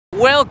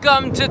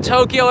Welcome to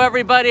Tokyo,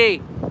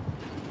 everybody.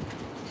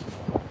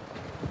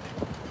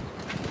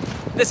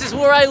 This is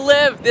where I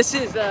live. This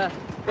is,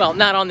 well,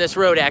 not on this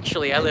road,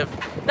 actually. I live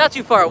not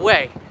too far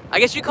away. I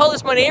guess you call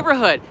this my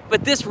neighborhood,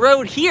 but this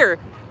road here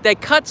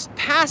that cuts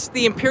past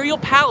the Imperial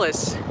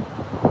Palace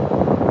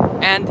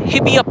and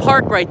Hibiya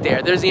Park right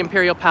there, there's the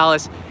Imperial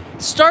Palace,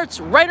 starts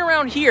right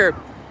around here,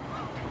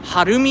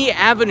 Harumi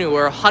Avenue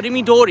or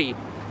Harumi-Dōri.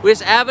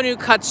 This avenue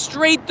cuts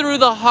straight through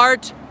the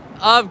heart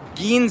of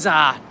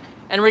Ginza.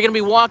 And we're gonna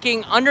be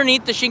walking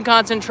underneath the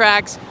Shinkansen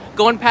tracks,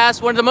 going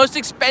past one of the most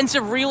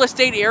expensive real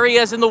estate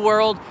areas in the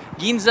world,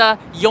 Ginza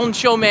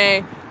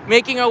Yonshome,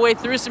 making our way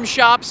through some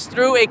shops,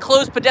 through a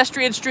closed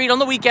pedestrian street on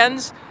the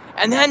weekends,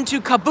 and then to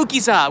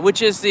Kabuki-za,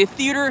 which is the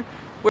theater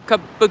where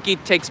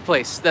Kabuki takes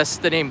place. That's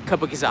the name,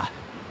 Kabuki-za.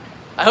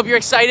 I hope you're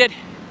excited.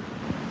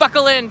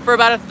 Buckle in for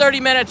about a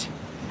 30-minute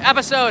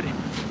episode.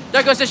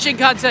 There goes the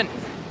Shinkansen.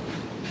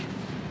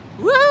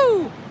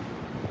 Woo!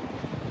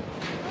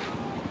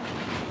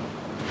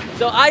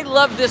 So I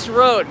love this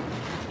road.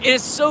 It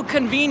is so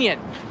convenient.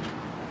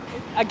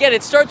 Again,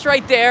 it starts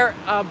right there,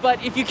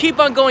 but if you keep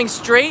on going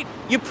straight,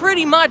 you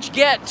pretty much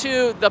get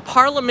to the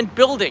Parliament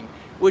building,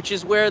 which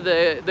is where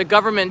the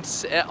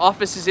government's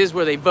offices is,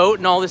 where they vote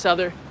and all this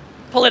other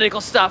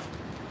political stuff.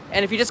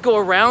 And if you just go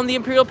around the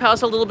Imperial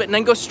Palace a little bit and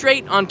then go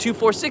straight on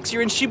 246,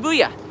 you're in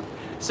Shibuya.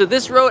 So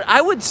this road,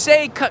 I would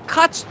say,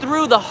 cuts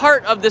through the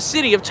heart of the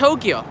city of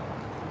Tokyo.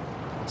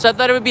 So I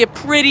thought it would be a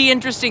pretty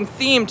interesting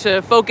theme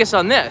to focus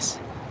on this.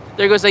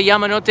 There goes the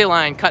Yamanote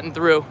line cutting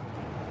through.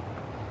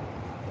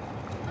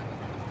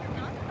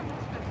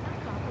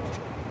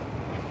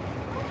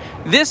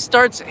 This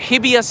starts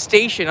Hibiya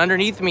Station.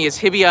 Underneath me is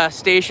Hibiya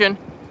Station.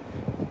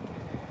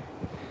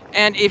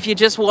 And if you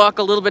just walk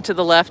a little bit to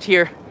the left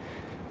here,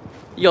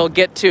 you'll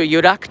get to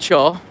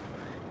Yurakucho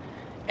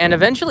and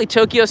eventually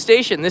Tokyo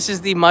Station. This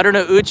is the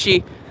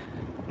Marunouchi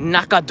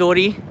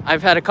Nakadori.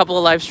 I've had a couple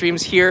of live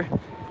streams here.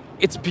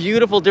 It's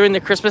beautiful during the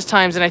Christmas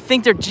times, and I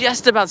think they're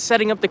just about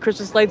setting up the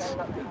Christmas lights,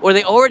 or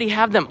they already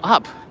have them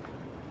up.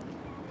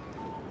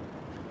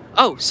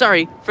 Oh,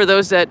 sorry, for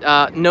those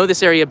that know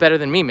this area better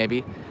than me,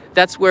 maybe.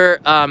 That's where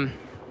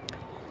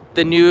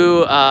the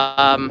new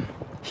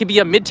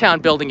Hibiya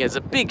Midtown building is,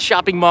 a big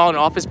shopping mall and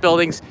office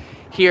buildings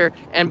here,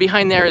 and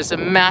behind there is a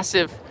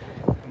massive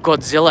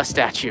Godzilla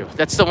statue.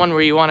 That's the one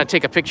where you want to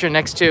take a picture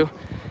next to.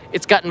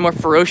 It's gotten more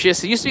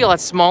ferocious. It used to be a lot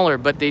smaller,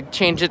 but they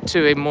changed it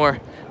to a more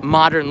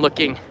modern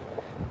looking,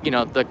 you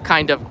know, the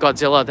kind of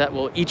Godzilla that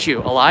will eat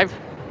you alive.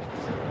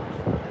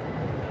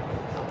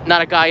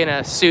 Not a guy in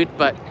a suit,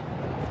 but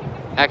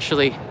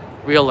actually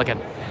real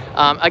looking.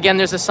 Again,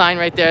 there's a sign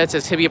right there that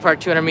says Hibiya Park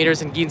 200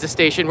 meters in Ginza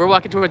Station. We're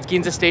walking towards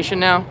Ginza Station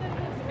now,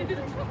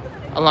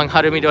 along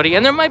Harumi-Dōri,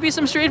 and there might be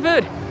some street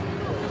food.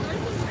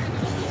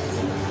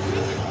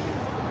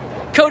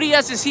 Cody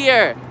S is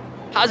here.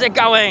 How's it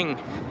going?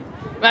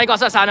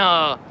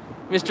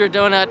 Mr.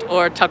 Donut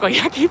or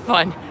Takoyaki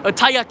Fun, or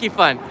Taiyaki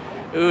Fun.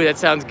 Ooh, that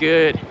sounds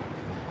good.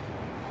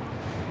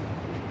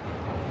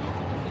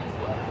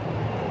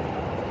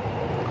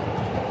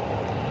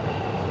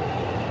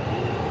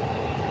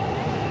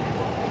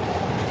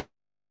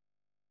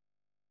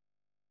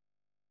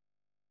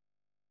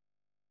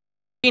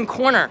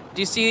 Corner.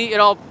 Do you see it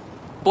all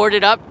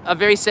boarded up? A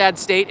very sad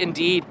state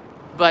indeed,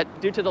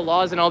 but due to the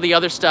laws and all the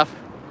other stuff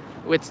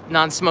with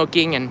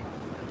non-smoking and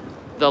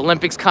the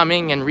Olympics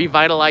coming and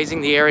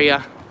revitalizing the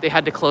area, they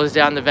had to close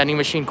down the vending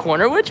machine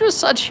corner, which was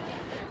such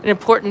an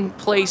important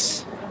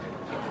place.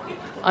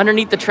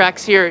 Underneath the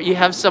tracks here, you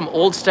have some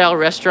old style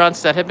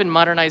restaurants that have been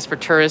modernized for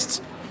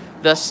tourists.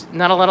 Thus,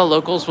 not a lot of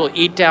locals will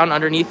eat down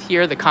underneath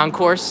here, the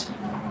concourse.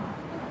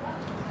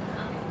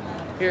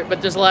 Here,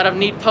 but there's a lot of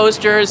neat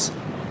posters.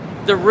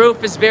 The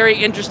roof is very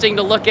interesting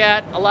to look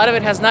at. A lot of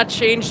it has not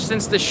changed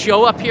since the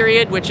Showa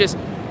period, which is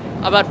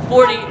about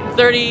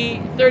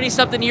 30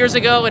 something years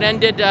ago. It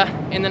ended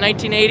in the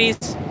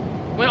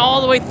 1980s. Went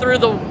all the way through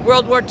the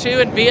World War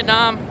II and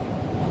Vietnam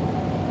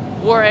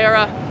War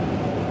era.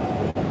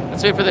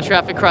 Let's wait for the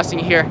traffic crossing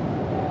here.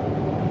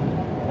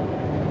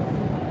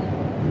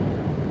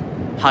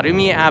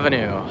 Harumi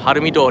Avenue,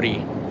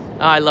 Harumi-Dōri. Oh,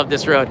 I love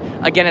this road.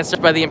 Again, it's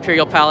by the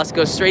Imperial Palace,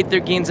 goes straight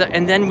through Ginza,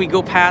 and then we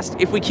go past,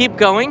 if we keep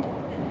going,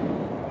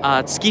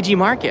 Tsukiji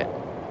Market.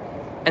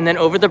 And then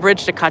over the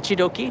bridge to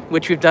Kachidoki,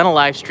 which we've done a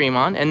live stream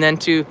on, and then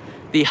to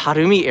the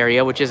Harumi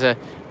area, which is a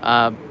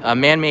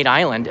man-made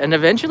island, and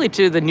eventually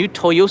to the new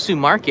Toyosu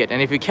Market.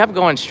 And if you kept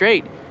going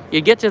straight,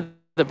 you'd get to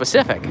the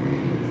Pacific.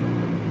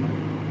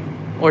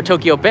 Or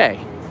Tokyo Bay.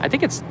 I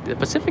think it's the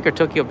Pacific or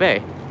Tokyo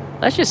Bay.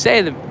 Let's just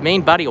say the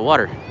main body of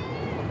water.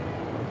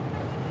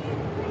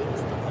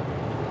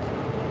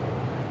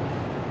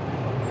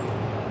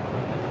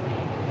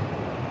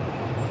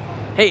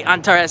 Hey,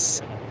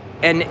 Antares,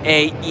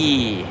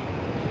 N-A-E.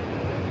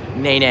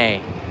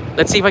 Nay.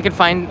 Let's see if I can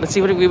find, let's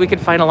see what we can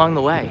find along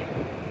the way.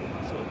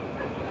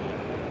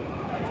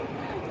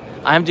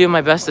 I'm doing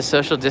my best to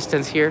social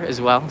distance here as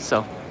well,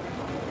 so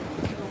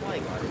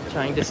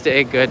trying to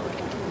stay a good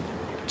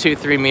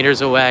 2-3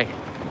 meters away.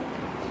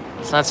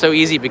 It's not so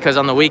easy because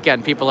on the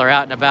weekend people are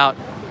out and about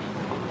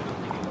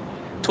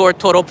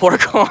Toro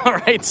Porco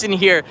writes in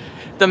here,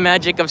 the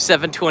magic of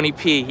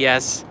 720p.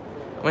 Yes,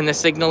 when the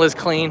signal is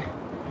clean,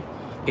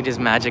 it is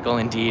magical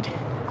indeed.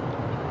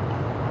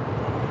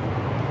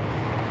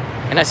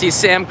 And I see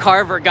Sam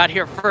Carver got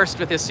here first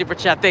with his super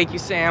chat. Thank you,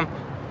 Sam.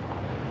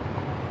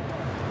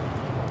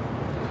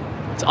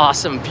 It's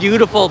awesome.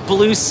 Beautiful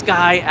blue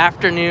sky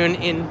afternoon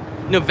in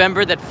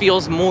November that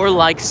feels more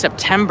like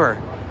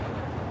September.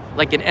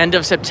 Like an end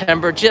of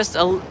September. Just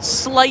a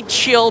slight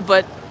chill,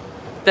 but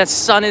that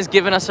sun has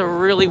given us a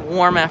really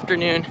warm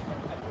afternoon.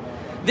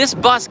 This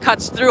bus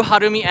cuts through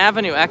Harumi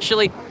Avenue.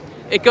 Actually,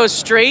 it goes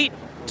straight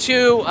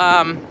to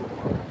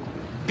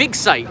Big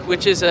Site,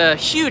 which is a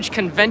huge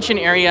convention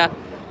area.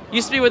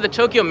 Used to be where the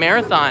Tokyo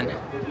Marathon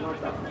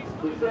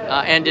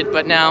ended,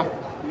 but now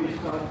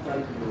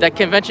that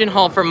convention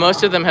hall for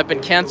most of them have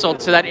been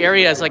canceled, so that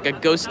area is like a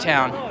ghost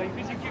town.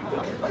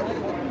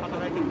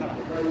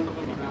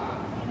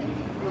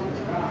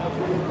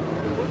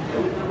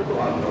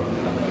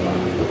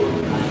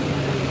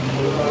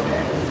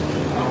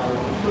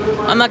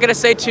 I'm not gonna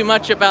say too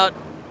much about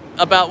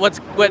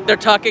what they're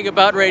talking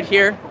about right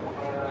here,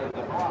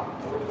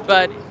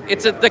 but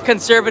it's the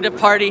Conservative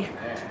Party.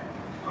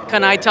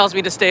 Kanai tells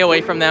me to stay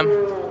away from them. I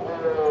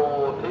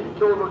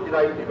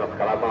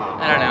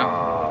don't know.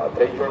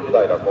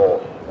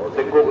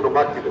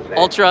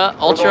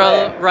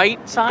 Ultra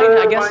right side,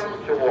 I guess.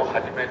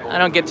 I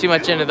don't get too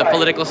much into the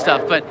political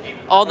stuff, but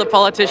all the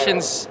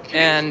politicians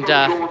and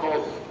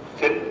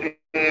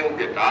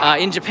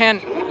in Japan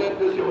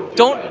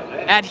don't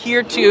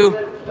adhere to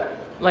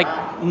like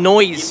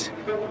noise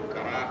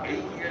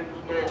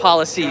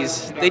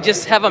policies. They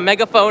just have a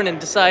megaphone and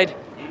decide.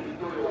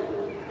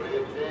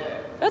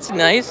 That's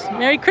nice.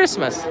 Merry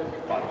Christmas.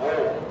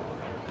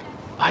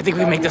 I think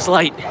we can make this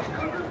light.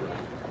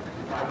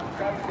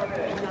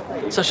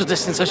 Social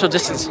distance, social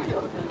distance.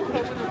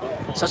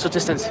 Social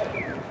distance.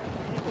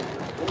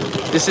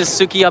 This is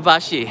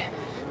Sukiyabashi.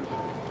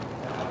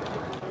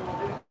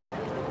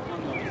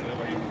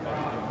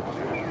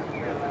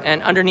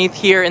 And underneath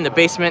here in the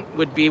basement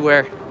would be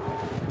where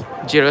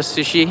Jiro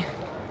Sushi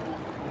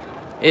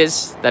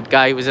is. That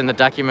guy who was in the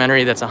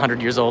documentary that's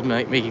 100 years old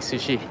making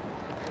sushi.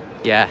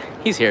 Yeah,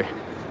 he's here.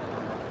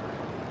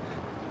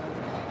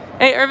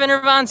 Hey, Irvin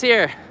Irvan's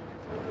here.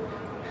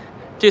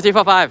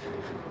 2345.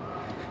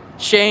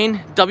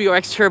 Shane,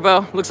 WRX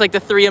Turbo. Looks like the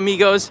three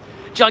amigos.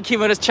 John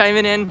Kimoto's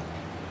chiming in.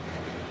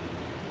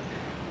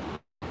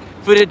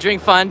 Food and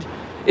drink fund.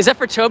 Is that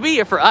for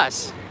Toby or for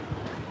us?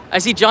 I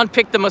see John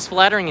picked the most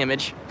flattering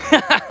image.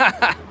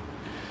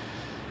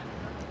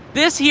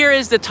 This here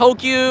is the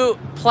Tokyo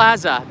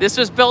Plaza. This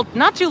was built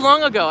not too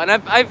long ago, and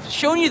I've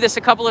shown you this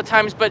a couple of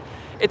times, but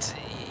it's,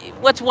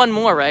 what's one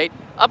more, right?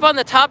 Up on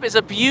the top is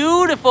a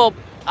beautiful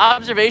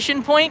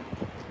observation point,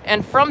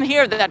 and from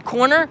here, that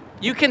corner,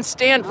 you can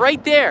stand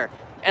right there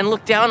and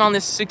look down on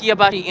this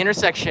Sukiyabashi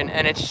intersection,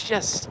 and it's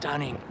just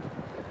stunning.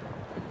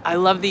 I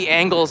love the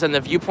angles and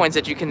the viewpoints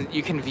that you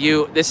can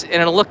view this,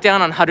 and it'll look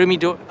down on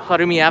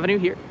Harumi Avenue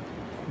here.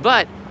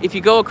 But if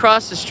you go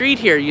across the street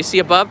here, you see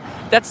above,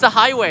 that's the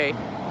highway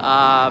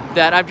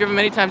that I've driven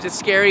many times. It's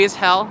scary as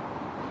hell.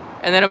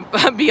 And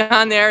then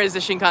beyond there is the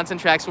Shinkansen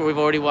tracks where we've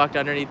already walked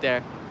underneath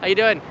there. How you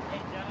doing? Hey,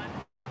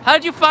 John. How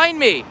did you find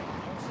me?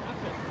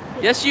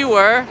 Yes, you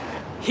were.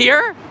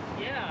 Here?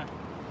 Yeah,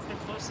 it's the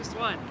closest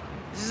one.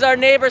 This is our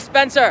neighbor,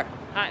 Spencer.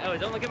 Hi. Oh,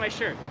 don't look at my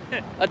shirt.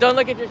 Don't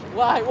look at your...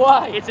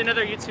 Why? It's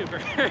another YouTuber.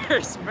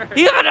 Smurf.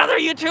 You have another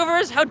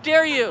YouTubers? How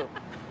dare you?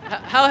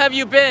 How have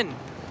you been?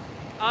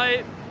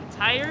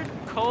 Tired,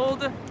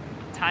 cold,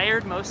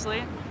 tired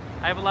mostly.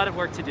 I have a lot of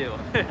work to do.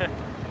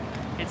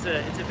 It's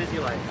a busy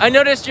life. I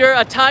noticed your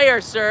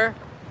attire, sir.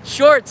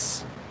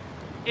 Shorts.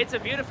 It's a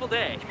beautiful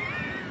day.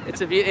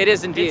 It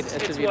is indeed. It's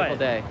a beautiful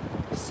day.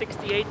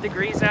 68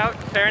 degrees out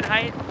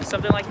Fahrenheit,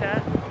 something like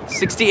that.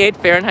 68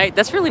 Fahrenheit.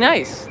 That's really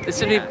nice. This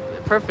would be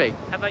perfect.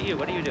 How about you?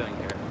 What are you doing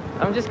here?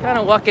 I'm just kind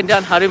of walking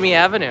down Harumi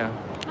Avenue,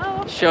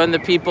 okay. Showing the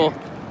people.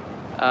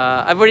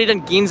 I've already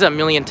done Ginza a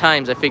million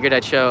times. I figured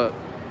I'd show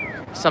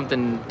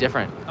something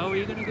different. Oh, are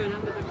you gonna go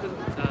down to the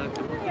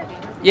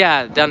Kabuki-za?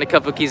 Yeah, down to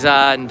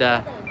Kabuki-za and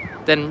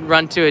then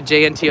run to a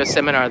JNTO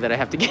seminar that I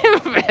have to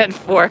give at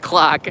 4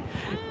 o'clock.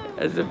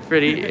 That's a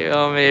pretty,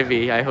 oh,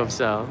 maybe, I hope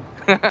so.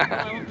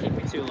 I won't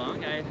keep you too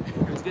long. It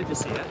was good to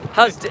see you.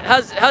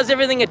 How's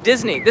everything at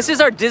Disney? This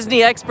is our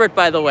Disney expert,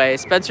 by the way.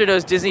 Spencer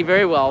knows Disney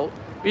very well.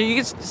 You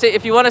can say,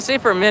 if you want to say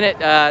for a minute,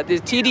 the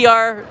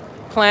TDR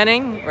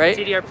planning, right?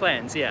 TDR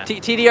plans, yeah.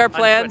 TDR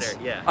plans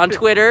on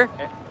Twitter.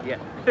 Yeah.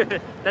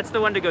 That's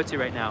the one to go to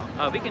right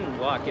now. We can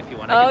walk if you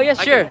want. Oh, yeah,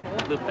 sure. I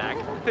can loop back.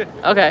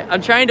 Okay,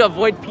 I'm trying to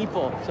avoid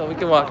people so we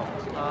can walk.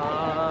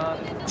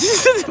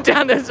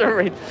 Down this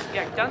road.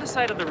 Yeah, down the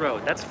side of the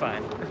road. That's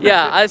fine.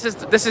 Yeah,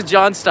 this is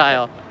John's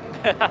style.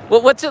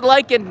 What's it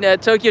like in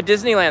Tokyo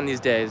Disneyland these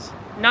days?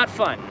 Not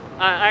fun.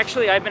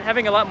 Actually, I've been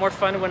having a lot more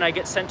fun when I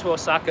get sent to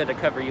Osaka to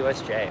cover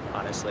USJ,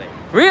 honestly.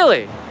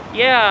 Really?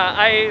 Yeah,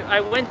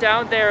 I went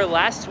down there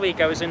last week.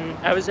 I was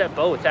at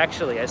both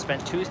actually. I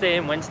spent Tuesday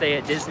and Wednesday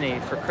at Disney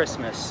for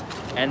Christmas,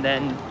 and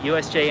then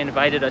USJ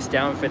invited us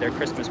down for their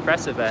Christmas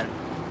press event.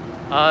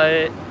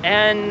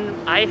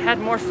 And I had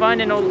more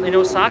fun in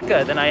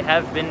Osaka than I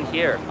have been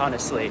here,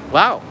 honestly.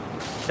 Wow.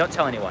 Don't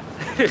tell anyone.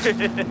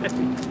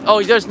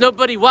 Oh, there's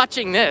nobody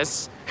watching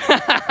this.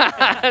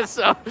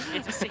 So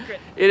It's a secret.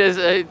 it is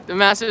a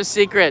massive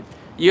secret.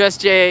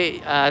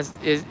 USJ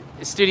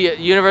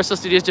Universal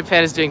Studios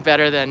Japan is doing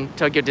better than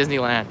Tokyo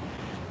Disneyland.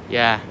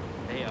 Yeah.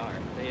 They are.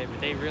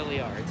 They really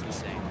are. It's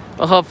insane.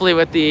 Well, hopefully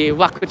with the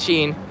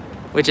wakuchin,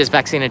 which is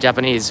vaccine in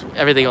Japanese,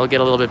 everything will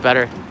get a little bit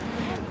better.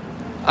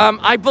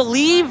 I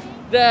believe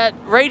that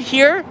right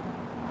here,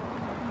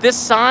 this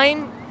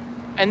sign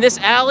and this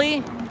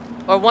alley,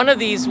 or one of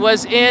these,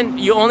 was in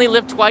You Only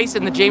Live Twice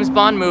in the James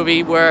Bond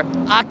movie, where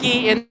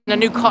Aki in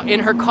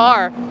her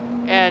car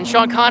and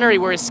Sean Connery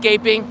were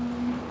escaping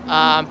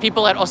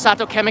people at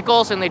Osato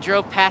Chemicals, and they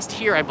drove past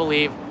here, I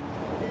believe.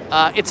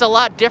 It's a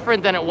lot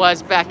different than it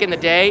was back in the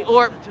day,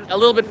 or a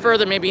little bit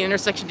further, maybe an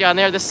intersection down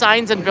there. The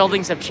signs and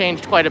buildings have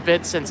changed quite a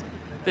bit since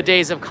the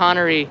days of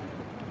Connery,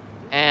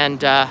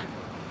 and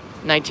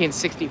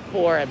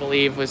 1964, I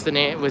believe, was the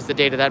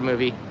date of that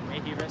movie.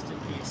 May he rest in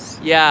peace.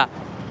 Yeah,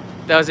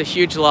 that was a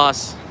huge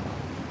loss.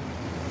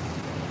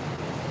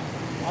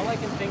 All I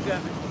can think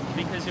of,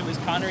 because it was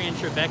Connery and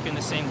Trebek in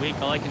the same week,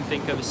 all I can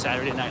think of is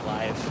Saturday Night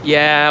Live.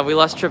 Yeah, we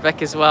lost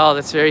Trebek as well.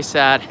 That's very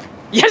sad.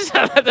 Yes,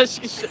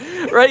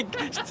 right.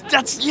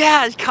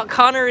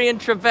 Connery and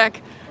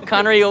Trebek.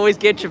 Connery always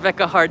gave Trebek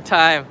a hard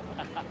time.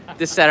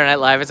 This Saturday Night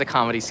Live is a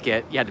comedy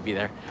skit. You had to be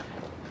there.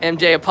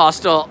 MJ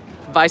Apostle,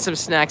 buy some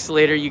snacks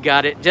later. You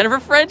got it. Jennifer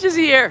French is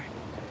here.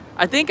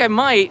 I think I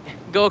might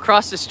go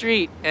across the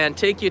street and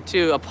take you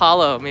to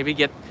Apollo. Maybe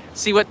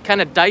see what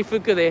kind of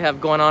daifuku they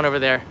have going on over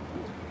there.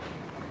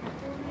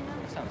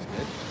 Sounds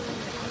good.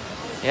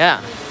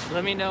 Yeah.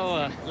 Let me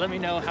know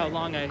how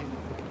long I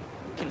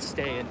can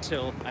stay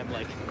until I'm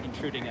like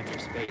intruding on your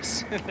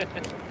space.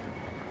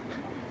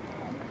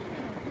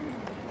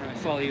 I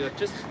follow you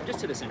just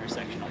to this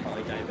intersection. I'll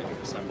probably dive into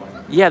the subway.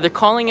 Yeah, they're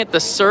calling it the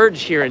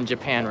surge here in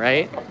Japan,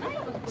 right?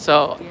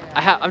 So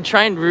I'm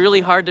trying really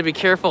hard to be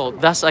careful.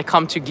 Thus, I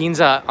come to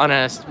Ginza on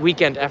a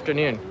weekend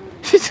afternoon.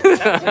 That was a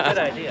good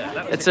idea.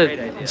 That was a great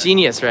idea.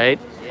 Genius, right?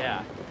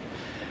 Yeah.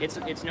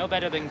 It's no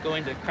better than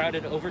going to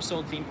crowded,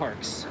 oversold theme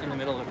parks in the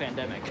middle of a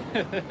pandemic.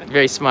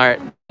 Very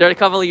smart. There are a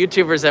couple of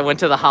YouTubers that went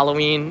to the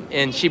Halloween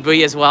in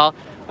Shibuya as well.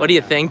 What are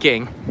you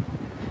thinking?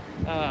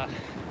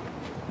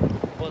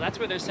 Well, that's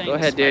where they're saying Go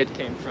ahead, the spike dude.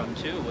 came from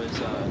too. Was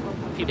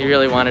people He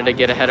really wanted to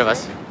get ahead of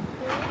us.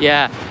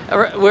 Yeah,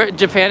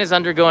 Japan is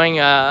undergoing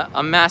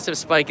a massive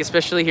spike,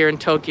 especially here in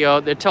Tokyo.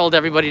 They're told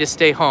everybody to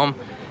stay home.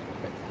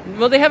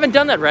 Well, they haven't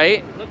done that,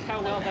 right? Look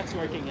how well that's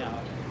working out.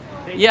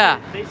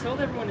 They told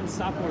everyone in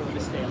Sapporo to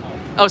stay home.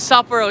 Oh,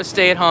 Sapporo is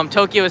stay at home.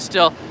 Tokyo is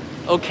still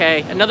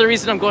okay. Another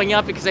reason I'm going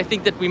up, because I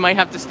think that we might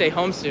have to stay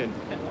home soon.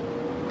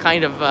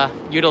 Kind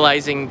of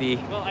utilizing the...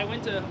 Well, I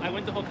went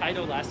to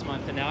Hokkaido last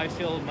month, and now I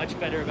feel much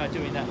better about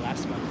doing that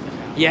last month.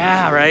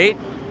 Yeah, right?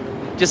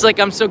 Just like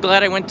I'm so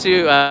glad I went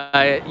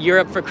to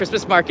Europe for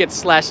Christmas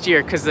markets last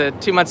year, because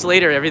 2 months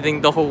later,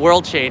 the whole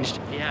world changed.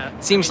 Yeah.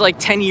 It seems like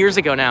 10 years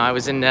ago now. I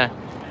was in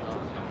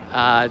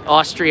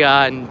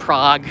Austria and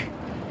Prague.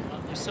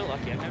 You're so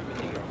lucky. I've never been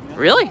to Europe.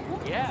 Really?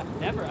 Yeah,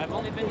 never. I've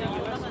only been to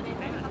the US and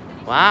Japan.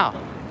 Wow.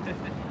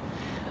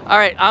 All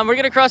right, we're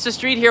gonna cross the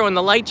street here when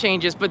the light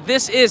changes, but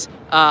this is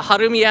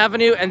Harumi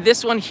Avenue, and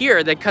this one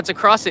here that cuts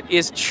across it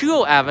is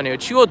Chuo Avenue,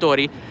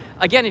 Chuo-Dōri.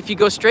 Again, if you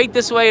go straight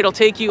this way, it'll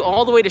take you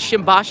all the way to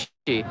Shimbashi.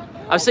 I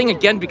was saying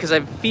again because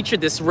I've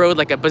featured this road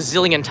like a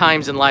bazillion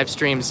times in live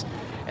streams.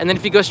 And then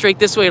if you go straight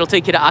this way, it'll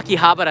take you to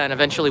Akihabara and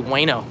eventually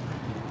Ueno.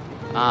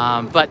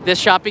 But this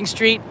shopping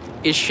street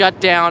is shut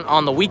down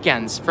on the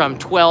weekends from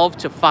 12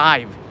 to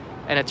 5,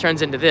 and it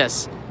turns into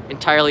this.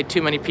 Entirely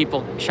too many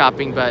people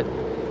shopping, but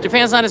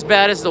Japan's not as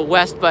bad as the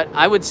West, but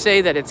I would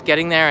say that it's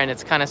getting there, and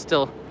it's kind of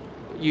still,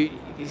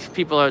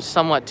 people are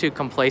somewhat too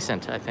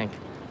complacent, I think.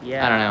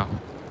 Yeah. I don't know.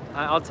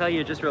 I'll tell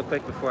you just real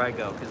quick before I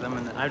go, because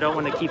I don't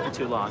want to keep it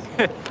too long.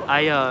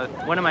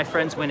 One of my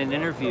friends went and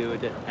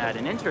interviewed at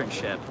an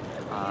internship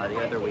the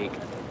other week,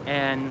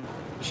 and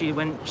she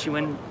went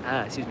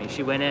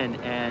in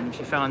and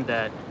she found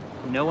that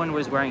no one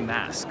was wearing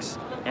masks.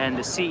 And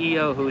the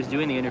CEO who was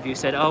doing the interview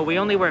said, "Oh, we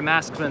only wear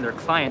masks when there are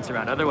clients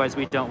around. Otherwise,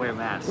 we don't wear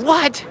masks."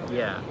 What?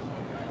 Yeah.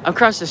 I'm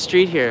across the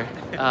street here.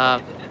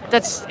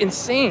 That's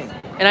insane.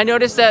 And I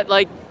noticed that,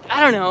 like, I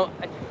don't know,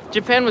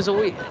 Japan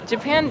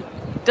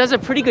does a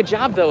pretty good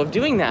job, though, of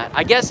doing that.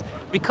 I guess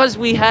because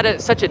we had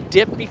such a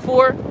dip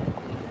before,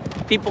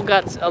 people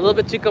got a little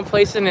bit too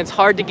complacent, and it's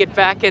hard to get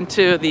back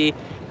into the,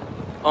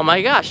 oh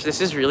my gosh,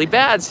 this is really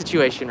bad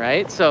situation,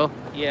 right? So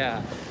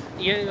Yeah.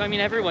 Yeah, I mean,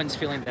 everyone's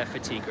feeling that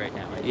fatigue right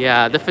now.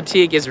 yeah, the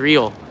fatigue is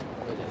real,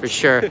 for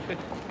sure.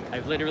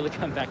 I've literally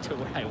come back to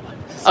where I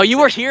was. Oh, you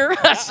were here?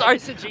 Sorry.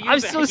 I'm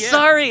so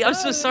sorry. I'm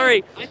so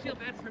sorry. I feel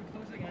bad for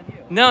imposing on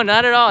you. No,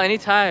 not at all.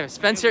 Anytime.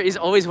 Spencer is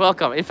always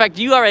welcome. In fact,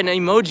 you are an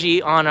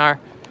emoji on our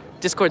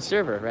Discord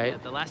server, right? Yeah,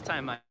 the last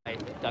time I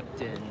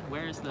ducked in,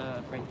 where's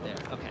the, right there,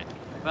 okay.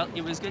 Well,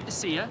 it was good to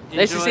see you.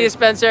 Nice to see you,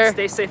 Spencer.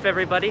 Stay safe,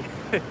 everybody.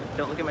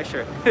 Don't look at my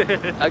shirt.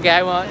 Okay,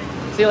 I won't.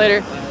 See you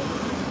later.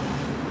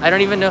 I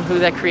don't even know who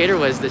that creator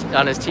was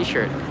on his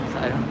t-shirt.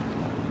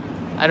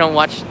 I don't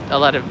watch a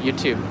lot of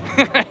YouTube.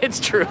 It's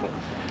true.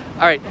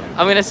 All right,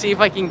 I'm gonna see if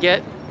I can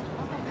get...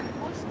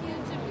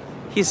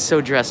 He's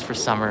so dressed for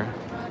summer.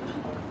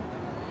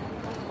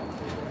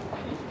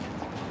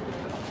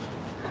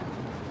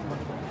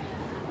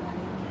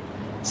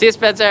 See you,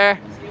 Spencer.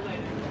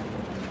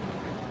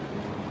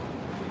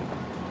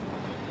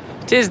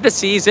 'Tis the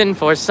season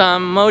for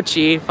some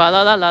mochi. Fa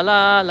la la la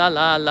la la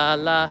la la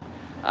la.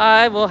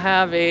 I will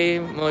have a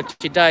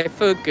mochi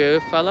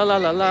daifuku. Fa la la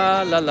la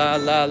la la la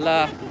la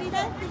la.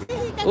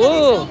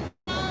 Ooh,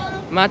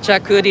 matcha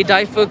kuri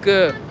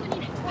daifuku.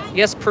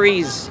 Yes,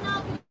 please.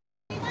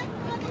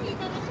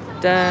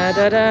 Da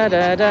da da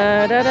da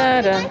da da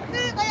da da.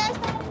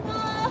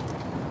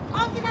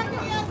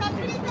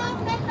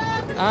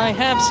 I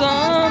have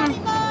some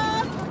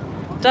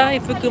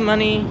daifuku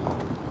money.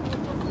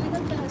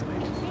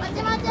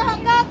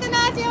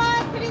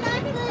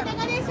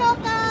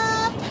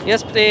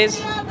 Yes,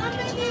 please.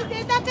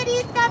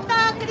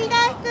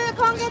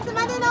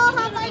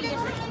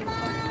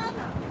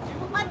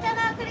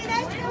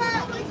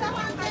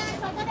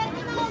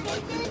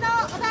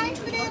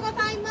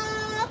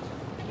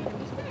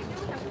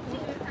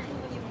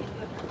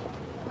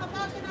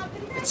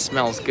 It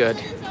smells good.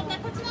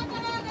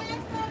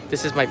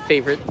 This is my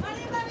favorite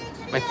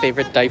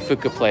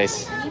daifuku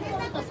place.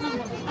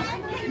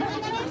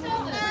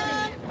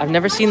 I've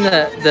never seen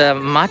the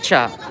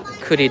matcha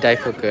kuri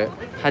daifuku.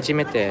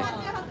 Hajimete.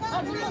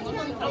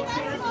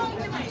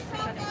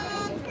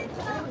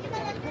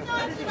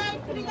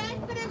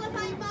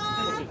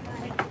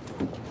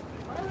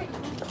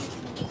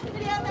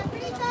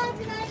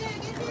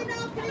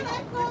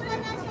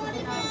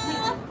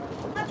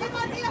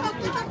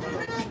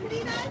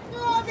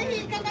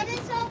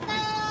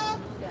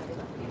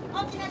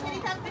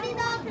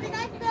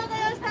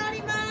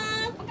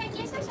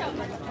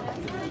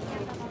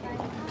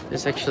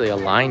 There's actually a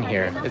line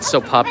here. It's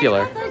so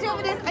popular.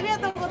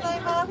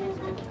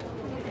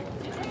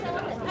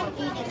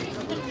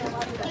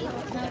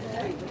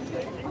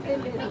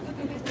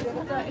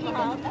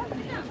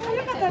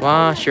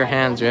 Wash your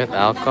hands with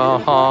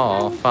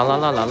alcohol. Fa la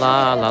la la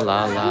la la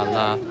la la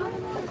la.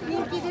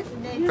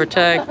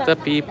 Protect the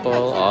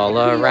people all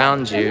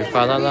around you.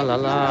 Fa la la la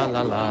la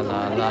la la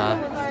la la.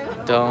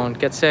 Don't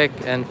get sick,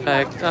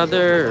 infect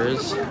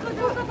others.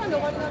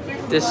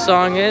 This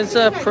song is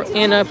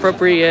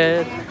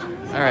inappropriate.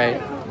 All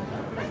right.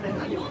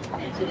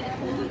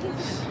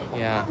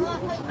 Yeah.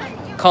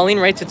 Colleen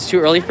writes it's too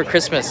early for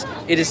Christmas.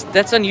 It is.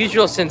 That's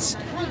unusual since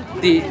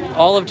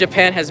all of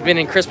Japan has been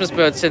in Christmas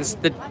mode since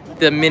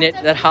the minute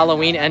that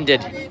Halloween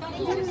ended.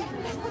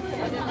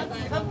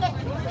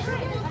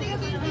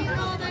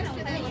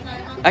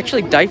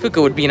 Actually,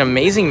 Daifuku would be an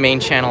amazing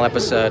main channel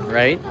episode,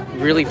 right?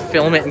 Really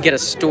film it and get a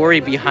story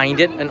behind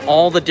it and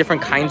all the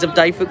different kinds of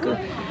Daifuku.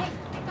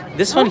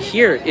 This one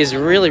here is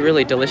really,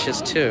 really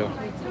delicious too.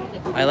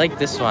 I like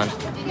this one.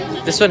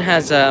 This one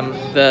has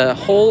the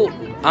whole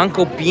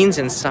anko beans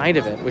inside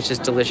of it, which is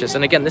delicious.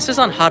 And again, this is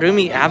on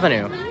Harumi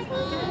Avenue.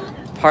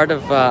 Part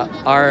of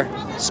our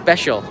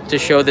special to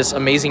show this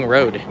amazing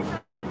road.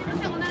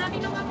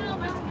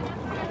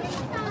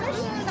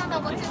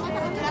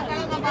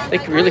 They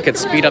really could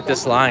speed up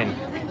this line.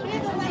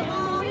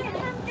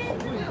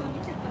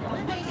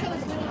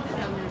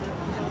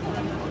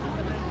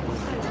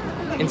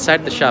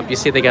 Inside the shop, you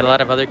see they got a lot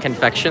of other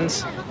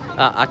confections.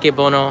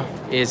 Akebono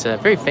is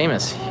very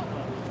famous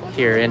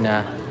here in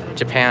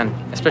Japan,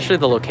 especially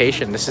the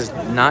location. This is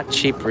not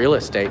cheap real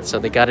estate, so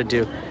they got to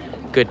do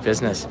good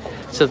business.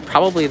 So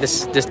probably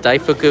this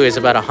daifuku is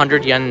about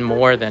 100 yen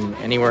more than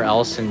anywhere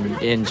else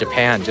in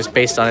Japan, just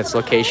based on its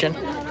location.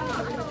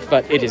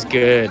 But it is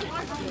good.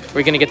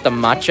 We're gonna get the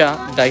matcha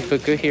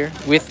daifuku here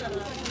with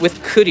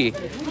kuri.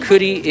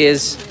 Kuri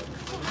is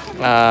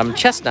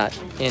chestnut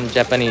in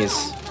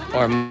Japanese,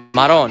 or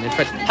maron in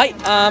French. Hi,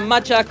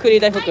 matcha kuri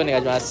daifuku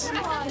onegaishimasu.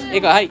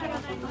 Eko, hi.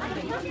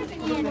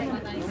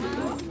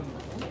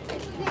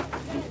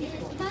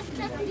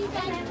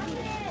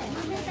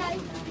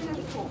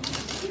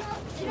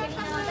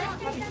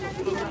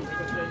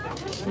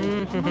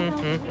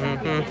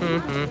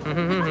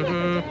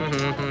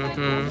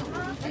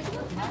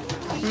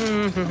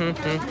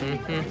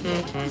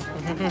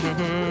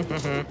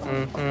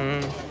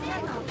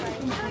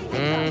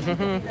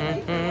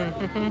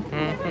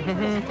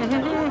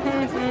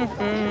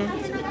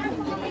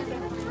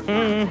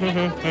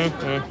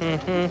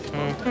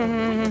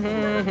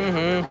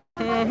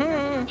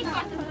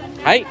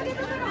 Hi.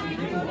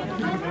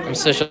 I'm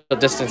social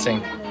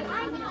distancing.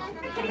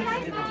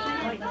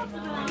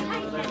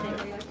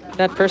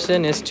 That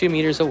person is 2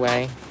 meters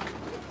away.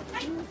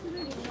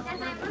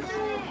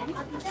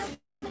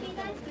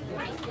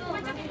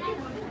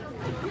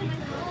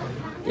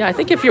 Yeah, I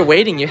think if you're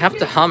waiting, you have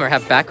to hum or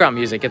have background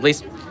music. At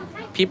least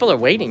people are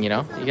waiting, you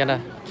know? You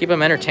gotta keep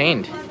them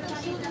entertained.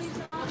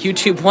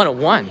 YouTube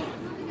 101.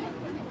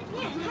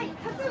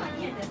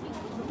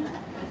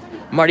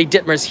 Marty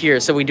Dittmer's here,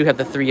 so we do have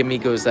the three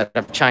amigos that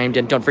have chimed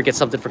in. Don't forget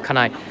something for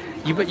Kanai.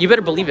 You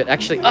better believe it,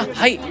 actually. Ah,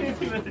 hi!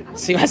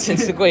 すいません、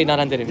すごい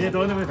並んでる。はい。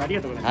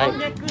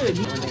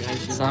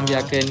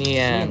302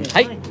円。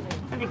はい。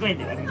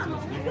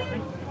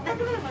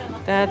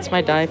That's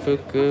my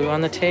daifuku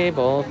on the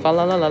table. Fa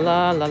la la la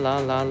la la la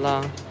la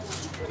la.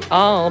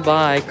 I'll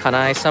buy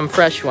Kanai some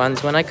fresh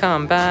ones when I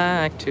come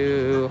back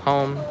to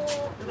home.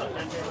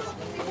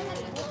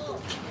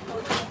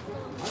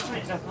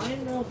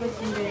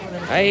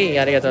 はい、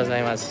ありがとうござ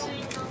います。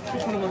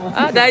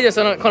あ、大丈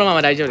夫、このま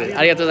ま大丈夫です。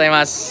ありがとうござい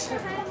ます。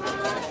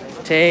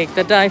Take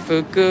the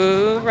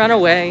daifuku, run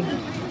away.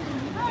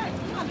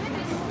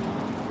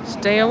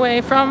 Stay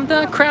away from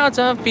the crowds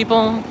of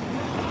people.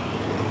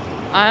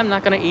 I'm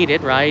not gonna eat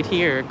it right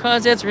here,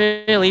 cause it's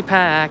really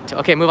packed.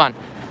 Okay, move on.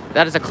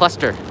 That is a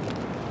cluster.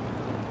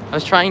 I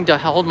was trying to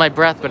hold my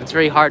breath, but it's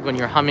very hard when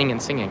you're humming and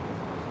singing.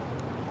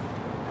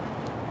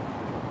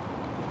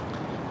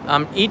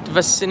 Eat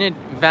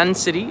Van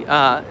City.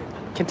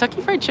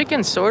 Kentucky Fried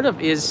Chicken sort of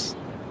is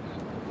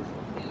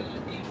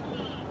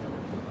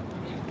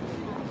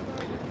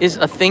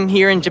a thing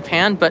here in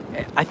Japan, but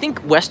I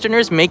think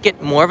Westerners make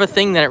it more of a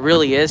thing than it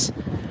really is.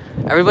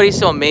 Everybody's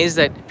so amazed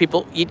that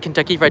people eat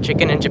Kentucky Fried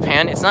Chicken in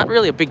Japan. It's not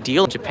really a big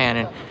deal in Japan,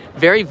 and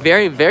very,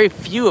 very, very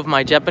few of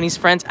my Japanese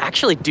friends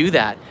actually do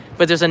that.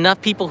 But there's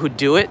enough people who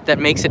do it that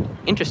makes it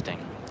interesting.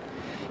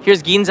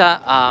 Here's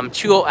Ginza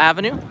Chuo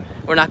Avenue.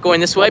 We're not going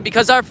this way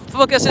because our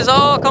focus is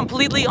all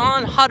completely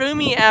on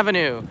Harumi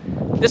Avenue.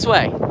 This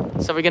way.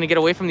 So we're gonna get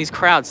away from these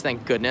crowds,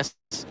 thank goodness.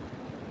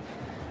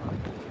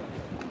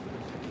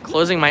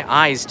 Closing my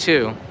eyes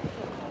too.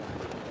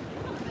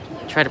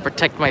 Try to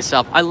protect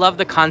myself. I love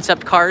the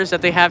concept cars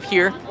that they have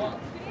here.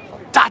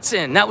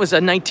 Datsun, that was a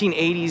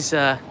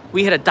 1980s,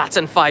 we had a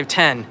Datsun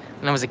 510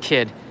 when I was a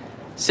kid.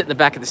 Sit in the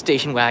back of the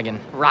station wagon,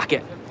 rock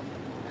it.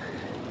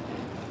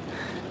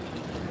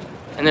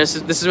 And this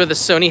is where the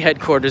Sony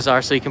headquarters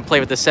are, so you can play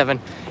with the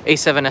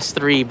A7S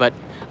III, but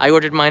I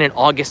ordered mine in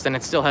August and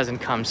it still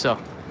hasn't come, so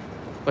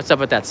what's up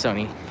with that,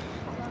 Sony?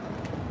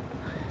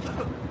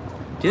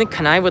 Do you think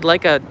Kanai would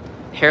like a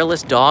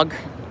hairless dog?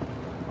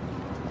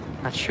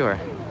 Not sure.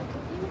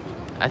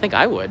 I think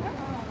I would.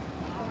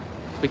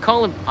 We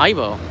call him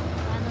Aibo.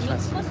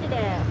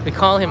 We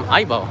call him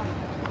Aibo.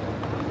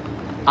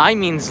 Ai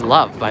means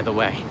love, by the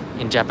way,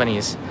 in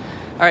Japanese.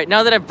 All right,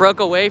 now that I broke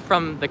away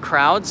from the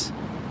crowds,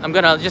 I'm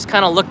gonna just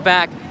kind of look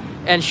back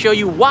and show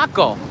you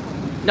Wako.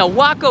 Now,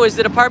 Wako is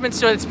the department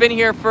store that's been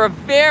here for a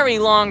very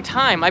long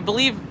time. I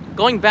believe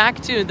going back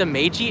to the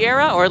Meiji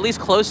era, or at least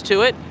close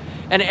to it.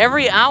 And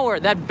every hour,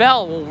 that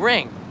bell will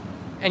ring.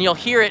 And you'll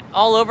hear it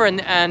all over.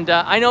 And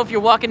I know if you're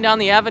walking down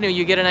the avenue,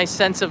 you get a nice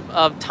sense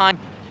of time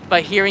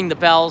by hearing the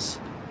bells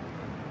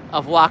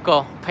of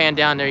Wako. Pan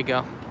down, there you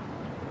go.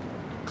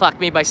 Clock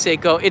Made by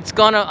Seiko. It's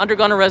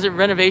undergone a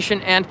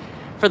renovation, and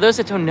for those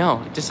that don't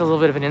know, just a little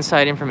bit of an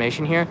inside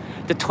information here,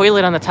 the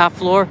toilet on the top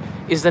floor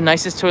is the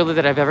nicest toilet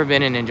that I've ever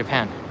been in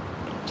Japan.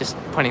 Just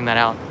pointing that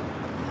out.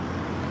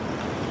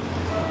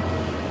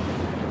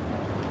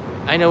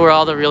 I know where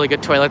all the really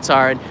good toilets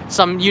are, and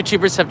some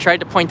YouTubers have tried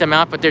to point them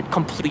out, but they're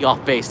completely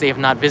off base. They have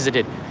not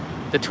visited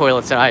the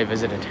toilets that I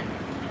visited.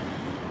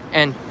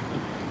 And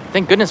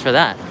thank goodness for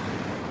that.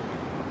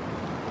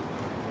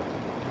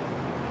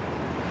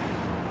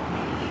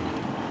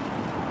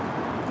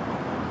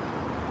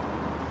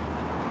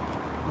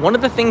 One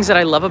of the things that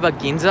I love about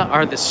Ginza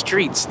are the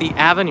streets, the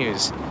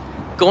avenues.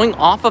 Going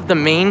off of the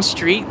main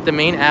street, the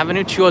main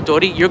avenue,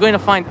 Chuo-Dōri, you're going to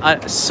find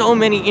so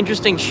many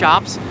interesting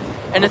shops.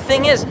 And the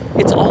thing is,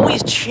 it's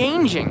always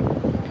changing.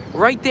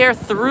 Right there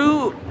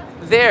through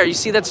there, you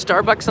see that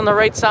Starbucks on the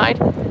right side?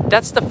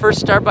 That's the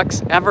first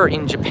Starbucks ever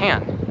in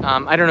Japan.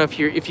 I don't know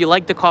if you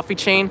like the coffee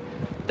chain.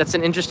 That's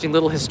an interesting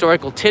little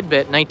historical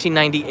tidbit.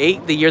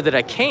 1998, the year that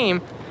I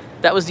came,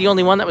 that was the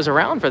only one that was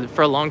around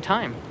for a long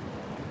time.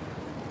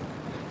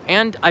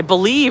 And I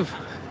believe,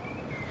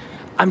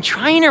 I'm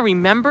trying to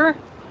remember,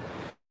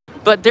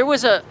 but there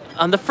was the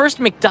first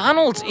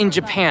McDonald's in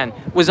Japan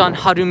was on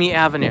Harumi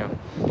Avenue.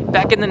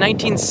 Back in the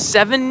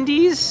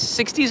 1970s,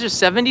 60s or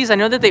 70s, I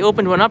know that they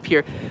opened one up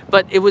here,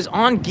 but it was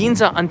on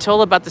Ginza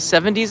until about the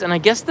 70s, and I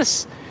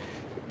guess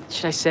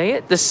should I say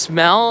it? The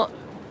smell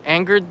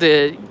angered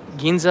the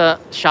Ginza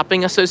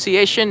Shopping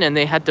Association, and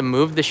they had to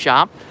move the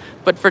shop.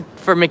 But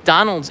for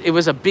McDonald's, it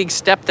was a big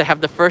step to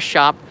have the first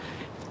shop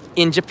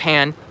in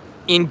Japan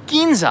in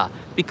Ginza,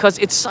 because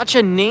it's such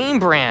a name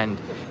brand.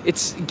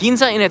 It's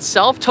Ginza in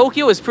itself.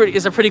 Tokyo is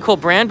a pretty cool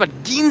brand, but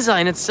Ginza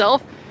in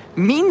itself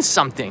means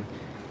something.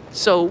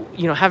 So,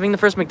 you know, having the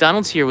first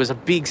McDonald's here was a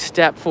big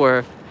step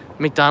for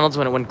McDonald's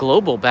when it went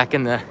global back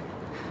in the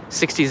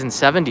 60s and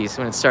 70s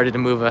when it started to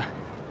move ahead.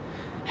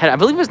 I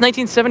believe it was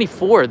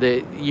 1974,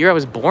 the year I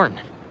was born.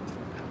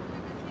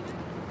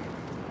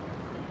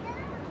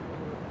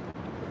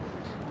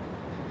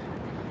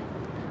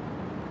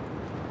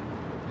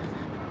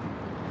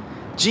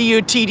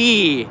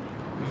 GUTD,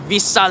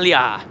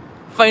 Visalia.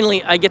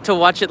 Finally, I get to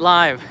watch it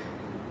live.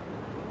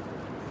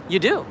 you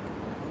do.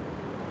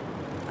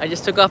 I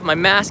just took off my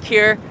mask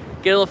here,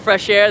 get a little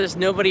fresh air. There's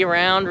nobody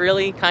around,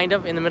 really, kind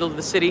of, in the middle of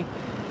the city.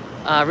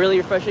 Really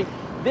refreshing.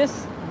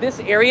 This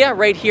area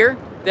right here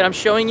that I'm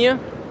showing you,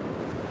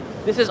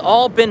 this has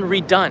all been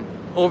redone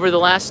over the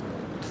last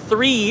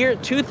 3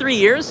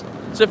 years.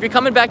 So if you're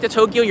coming back to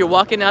Tokyo, you're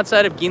walking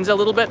outside of Ginza a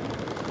little bit,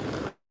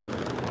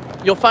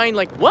 you'll find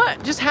like,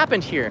 what just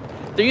happened here?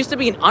 There used to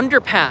be an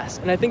underpass,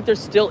 and I think there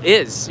still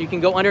is. You can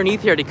go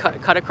underneath here to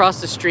cut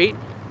across the street.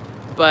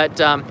 But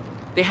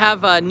they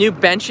have new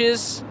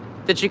benches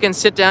that you can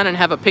sit down and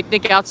have a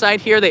picnic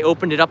outside here. They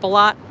opened it up a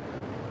lot.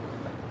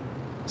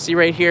 See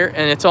right here?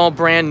 And it's all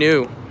brand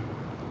new.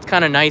 It's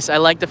kind of nice. I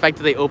like the fact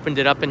that they opened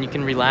it up and you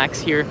can relax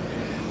here.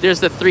 There's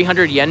the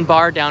 300 yen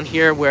bar down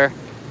here where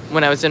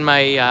when I was in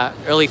my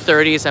early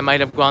 30s, I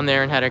might have gone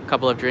there and had a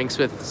couple of drinks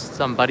with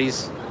some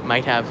buddies.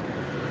 Might have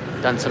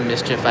done some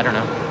mischief. I don't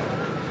know.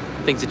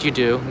 Things that you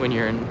do when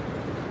you're an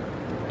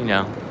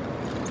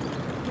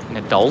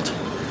adult.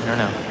 I don't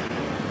know.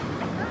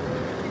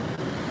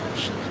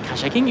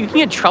 Gosh, you can get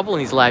in trouble in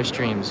these live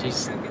streams. You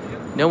just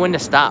know when to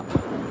stop.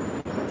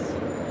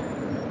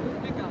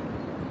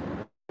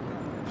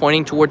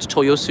 Pointing towards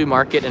Toyosu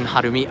Market and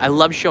Harumi. I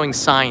love showing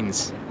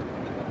signs.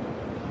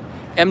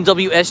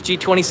 MWSG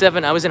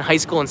 27. I was in high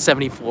school in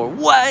 '74.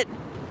 What?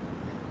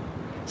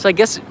 So I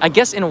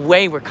guess in a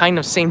way we're kind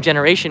of same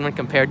generation when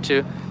compared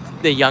to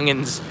the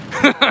youngins.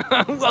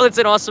 Well, it's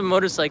an awesome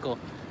motorcycle.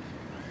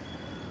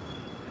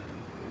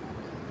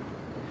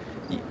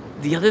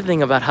 The other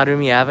thing about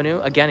Harumi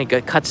Avenue, again,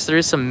 it cuts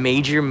through some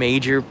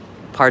major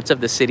parts of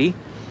the city.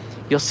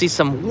 You'll see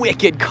some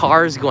wicked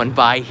cars going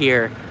by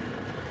here.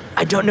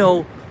 I don't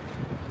know,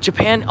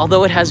 Japan,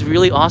 although it has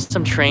really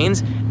awesome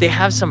trains, they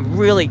have some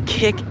really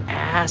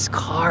kick-ass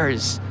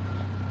cars.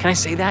 Can I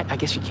say that? I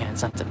guess you can,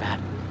 it's not that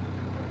bad.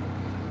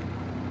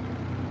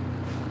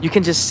 You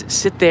can just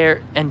sit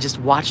there and just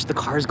watch the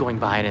cars going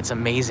by, and it's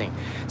amazing.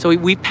 So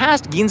we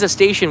passed Ginza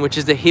Station, which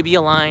is the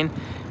Hibiya line,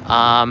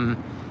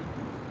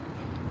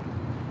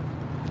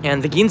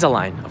 and the Ginza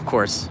line, of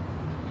course.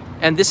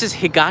 And this is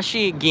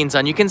Higashi Ginza,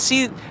 and you can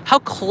see how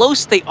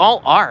close they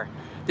all are.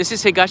 This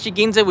is Higashi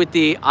Ginza with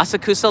the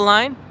Asakusa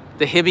line,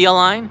 the Hibiya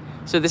line.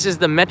 So this is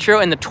the metro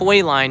and the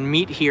toy line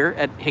meet here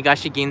at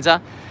Higashi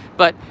Ginza.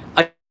 But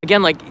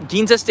again, like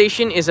Ginza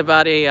Station is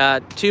about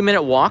a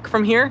 2-minute walk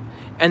from here.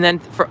 And then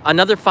for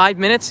another 5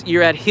 minutes,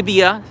 you're at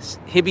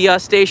Hibiya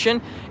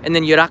Station. And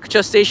then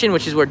Yorakucho Station,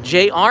 which is where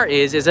JR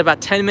is about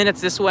 10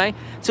 minutes this way.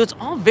 So it's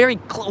all very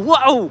close.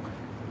 Whoa!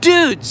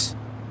 Dudes!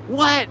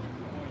 What?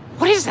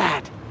 What is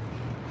that?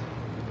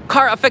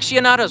 Car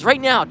aficionados, right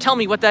now, tell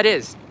me what that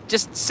is.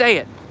 Just say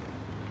it.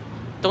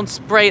 Don't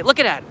spray it. Look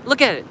at that.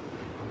 Look at it.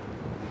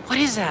 What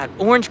is that?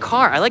 Orange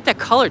car. I like that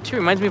color too.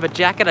 Reminds me of a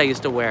jacket I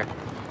used to wear.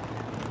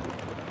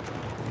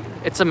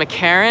 It's a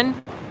McLaren.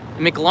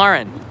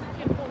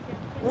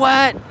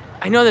 What?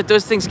 I know that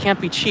those things can't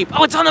be cheap.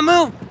 Oh, it's on the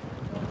move!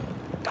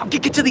 Oh,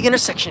 get to the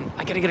intersection.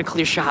 I gotta get a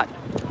clear shot.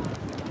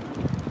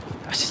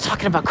 I was just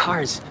talking about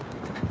cars.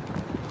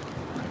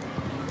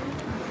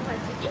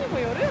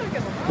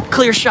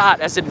 Clear shot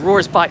as it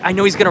roars by. I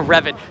know he's gonna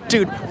rev it.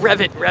 Dude,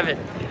 rev it.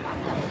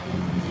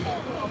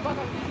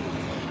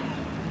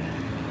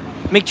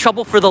 Make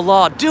trouble for the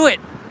law. Do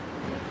it!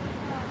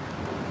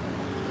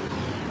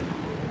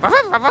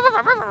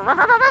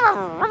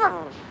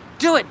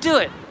 Do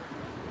it!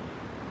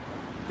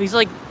 He's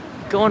like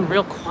going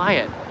real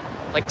quiet,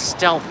 like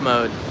stealth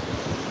mode.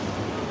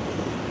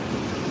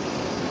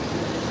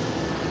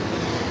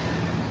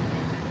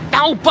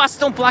 Ow, bus,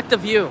 don't block the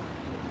view.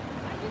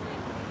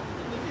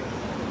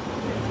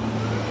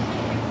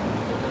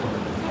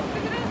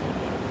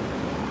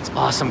 It's an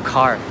awesome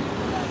car.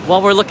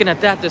 While we're looking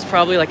at that, there's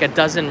probably like a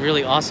dozen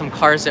really awesome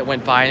cars that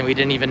went by and we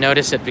didn't even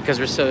notice it because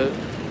we're so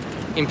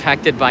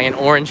impacted by an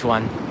orange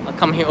one. I'll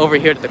come over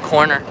here to the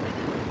corner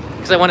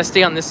because I want to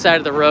stay on this side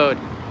of the road.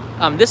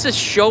 This is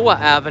Showa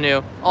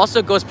Avenue.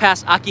 Also goes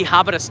past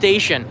Akihabara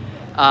Station.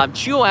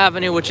 Chuo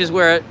Avenue, which is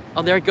where...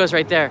 Oh, there it goes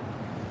right there.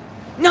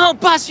 No,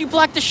 bus, you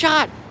blocked the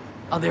shot.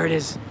 Oh, there it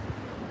is.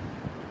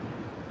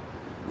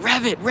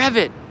 Rev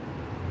it.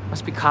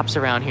 Must be cops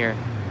around here.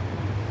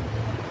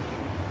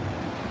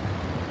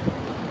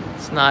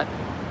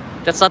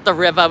 That's not the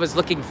rev I was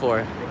looking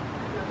for.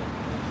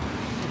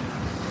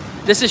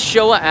 This is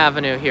Showa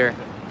Avenue here.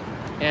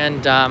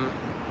 And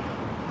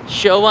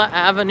Showa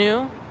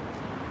Avenue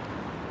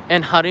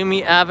and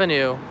Harumi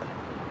Avenue.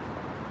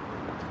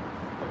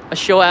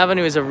 Showa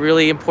Avenue is a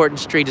really important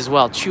street as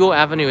well. Chuo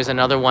Avenue is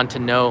another one to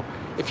know.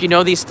 If you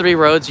know these three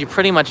roads, you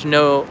pretty much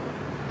know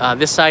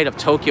this side of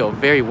Tokyo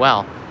very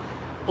well.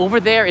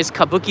 Over there is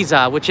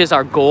Kabuki-za, which is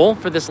our goal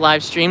for this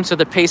live stream. So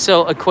the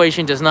peso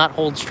equation does not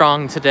hold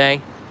strong today.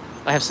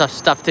 I have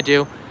stuff to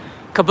do.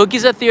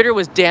 Kabuki-za Theater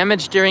was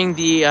damaged during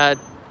the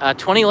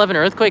 2011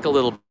 earthquake a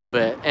little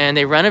bit, and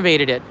they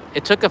renovated it.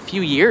 It took a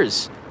few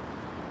years.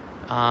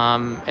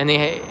 And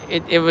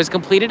it was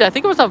completed, I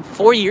think it was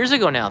 4 years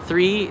ago now.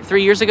 Three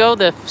years ago,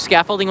 the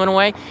scaffolding went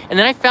away. And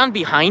then I found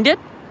behind it,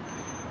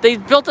 they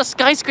built a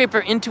skyscraper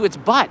into its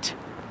butt.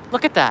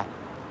 Look at that.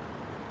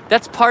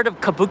 That's part of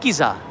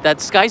Kabuki-za,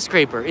 that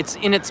skyscraper. It's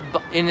in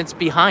its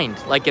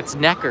behind, like its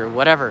neck or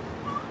whatever.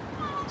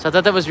 So I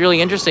thought that was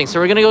really interesting. So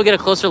we're gonna go get a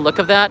closer look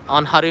of that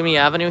on Harumi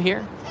Avenue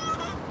here.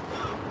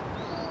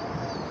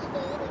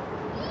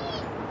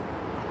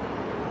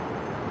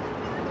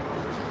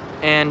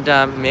 And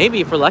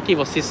maybe if we're lucky,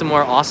 we'll see some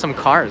more awesome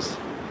cars.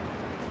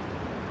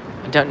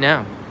 I don't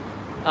know.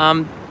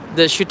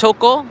 The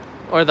Shutoko,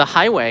 or the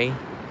highway,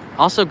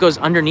 also goes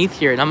underneath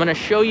here. And I'm gonna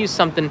show you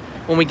something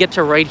when we get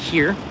to right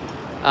here.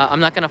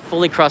 I'm not gonna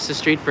fully cross the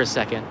street for a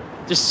second.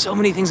 There's so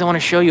many things I wanna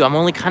show you. I'm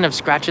only kind of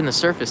scratching the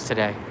surface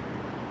today.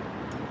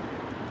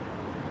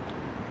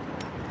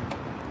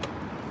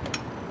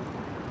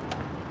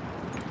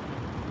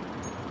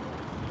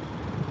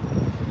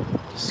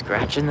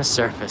 Scratching the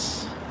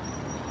surface.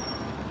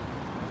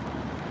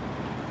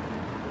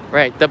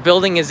 Right, the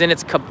building is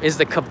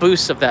the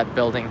caboose of that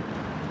building.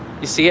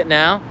 You see it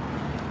now?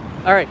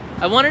 All right,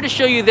 I wanted to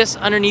show you this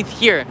underneath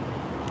here.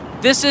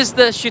 This is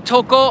the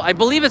Shutoko. I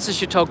believe it's the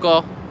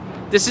Shutoko.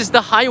 This is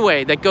the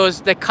highway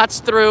that cuts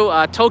through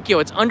Tokyo.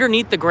 It's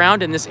underneath the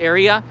ground in this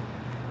area.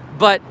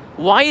 But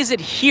why is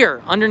it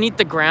here, underneath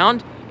the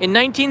ground? In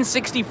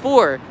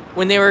 1964,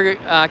 when they were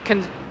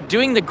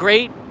doing the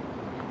great...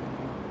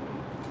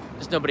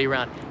 There's nobody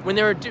around. When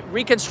they were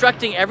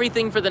reconstructing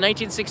everything for the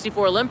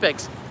 1964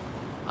 Olympics,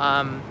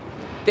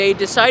 they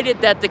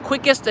decided that the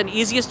quickest and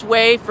easiest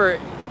way for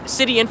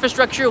city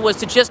infrastructure was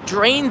to just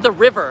drain the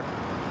river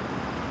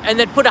and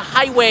then put a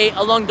highway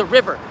along the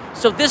river.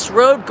 So this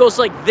road goes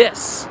like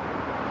this,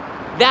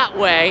 that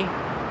way,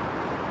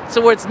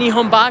 so where it's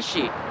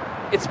Nihonbashi.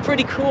 It's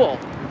pretty cool.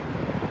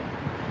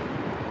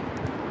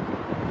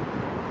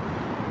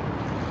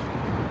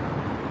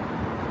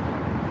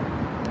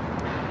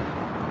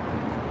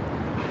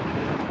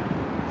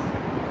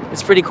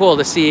 It's pretty cool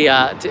to see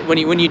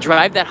when you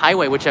drive that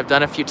highway, which I've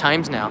done a few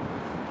times now,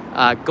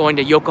 going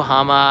to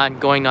Yokohama and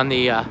going on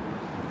the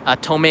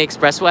Tomei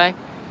Expressway,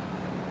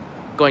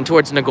 going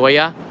towards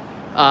Nagoya.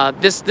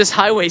 This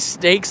highway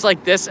snakes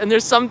like this, and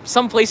there's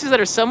some places that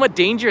are somewhat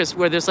dangerous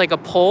where there's like a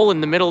pole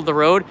in the middle of the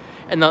road,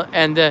 and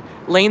the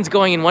lanes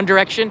going in one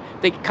direction.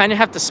 They kind of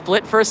have to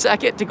split for a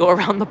second to go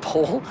around the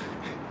pole.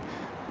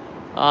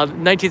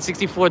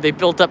 1964, they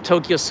built up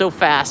Tokyo so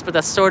fast, but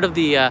that's sort of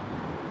the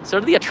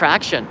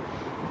attraction.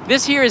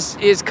 This here is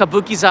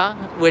Kabuki-za,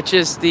 which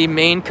is the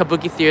main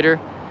Kabuki theater,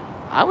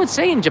 I would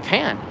say, in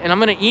Japan. And I'm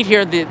gonna eat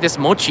here this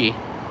mochi.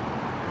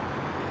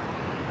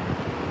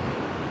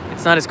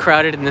 It's not as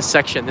crowded in this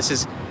section. This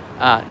is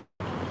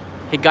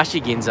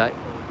Higashi Ginza.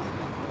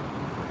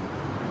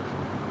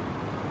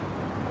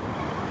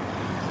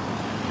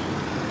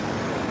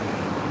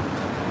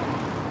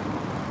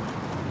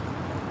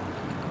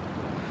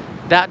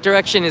 That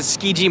direction is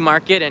Tsukiji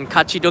Market and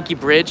Kachidoki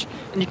Bridge.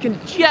 And you can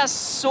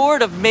just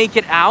sort of make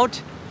it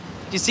out.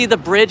 Do you see the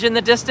bridge in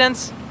the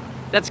distance?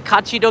 That's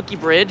Kachidoki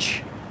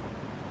Bridge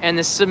and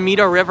the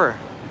Sumida River.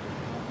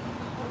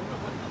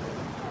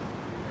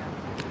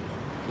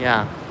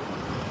 Yeah.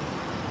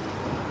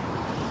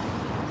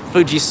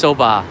 Fuji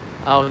Soba.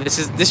 Oh,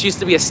 this used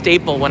to be a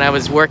staple when I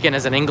was working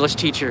as an English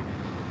teacher,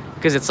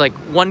 because it's like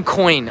 1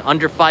 coin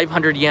under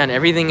 500 yen.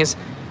 Everything is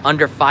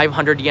under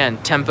 500 yen.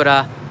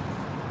 Tempura,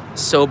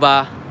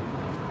 soba.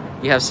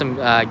 You have some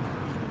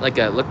like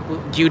a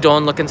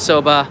gyudon looking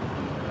soba.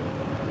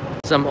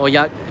 Some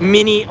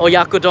mini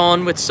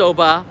oyakodon with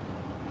soba.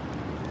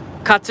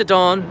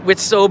 Katsudon with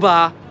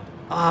soba.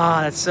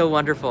 Ah, that's so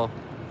wonderful.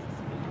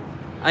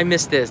 I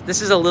miss this.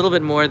 This is a little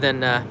bit more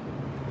than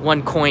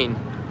 1 coin,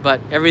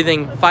 but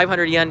everything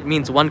 500 yen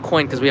means 1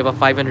 coin because we have a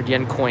 500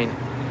 yen coin.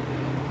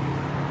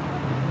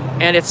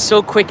 And it's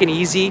so quick and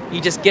easy. You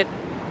just get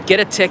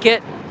a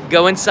ticket,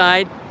 go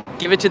inside,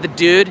 give it to the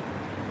dude.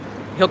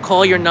 He'll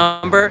call your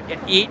number,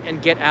 eat,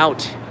 and get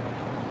out.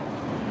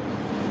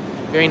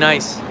 Very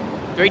nice.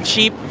 Very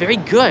cheap, very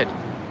good.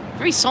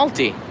 Very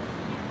salty.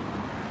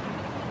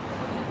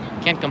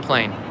 Can't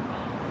complain.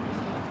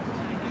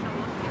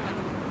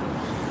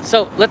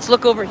 So let's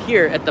look over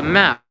here at the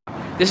map.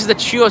 This is the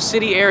Chuo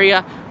City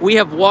area. We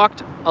have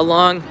walked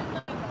along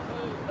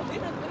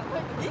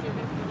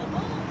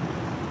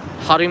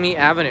Harumi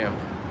Avenue.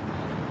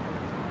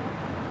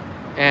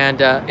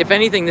 And if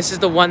anything, this is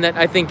the one that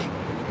I think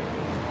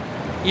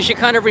you should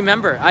kind of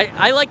remember.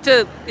 I like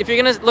to, if you're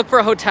gonna look for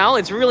a hotel,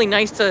 it's really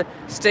nice to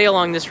stay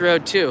along this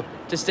road too,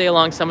 to stay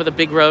along some of the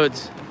big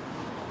roads.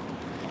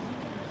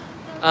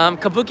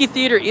 Kabuki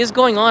Theater is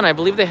going on. I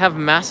believe they have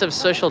massive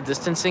social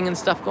distancing and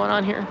stuff going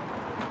on here.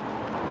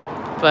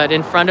 But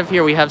in front of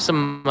here, we have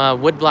some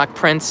woodblock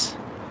prints.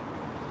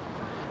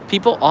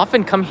 People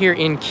often come here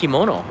in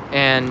kimono,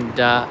 and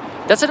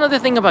that's another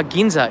thing about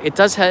Ginza. It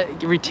does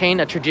retain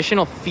a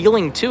traditional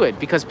feeling to it,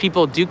 because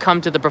people do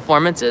come to the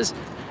performances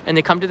and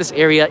they come to this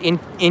area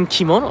in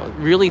kimono,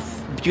 really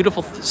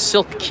beautiful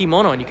silk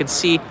kimono, and you can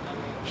see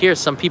here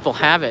some people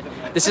have it.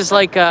 This is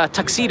like a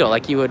tuxedo,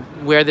 like you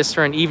would wear this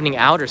for an evening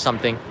out or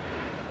something.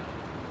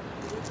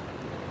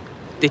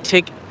 They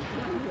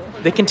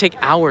can take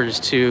hours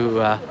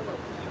to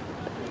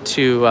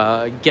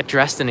get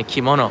dressed in a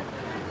kimono.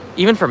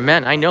 Even for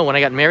men, I know when I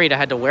got married, I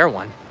had to wear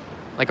one,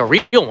 like a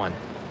real one.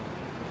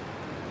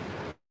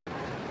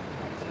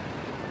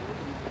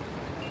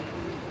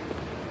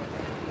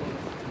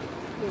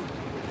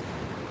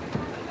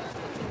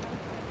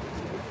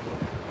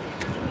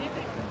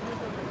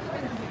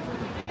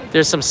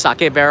 There's some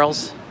sake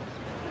barrels,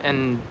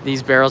 and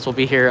these barrels will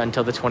be here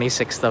until the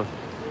 26th of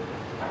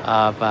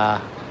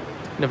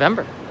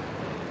November.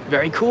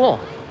 Very cool.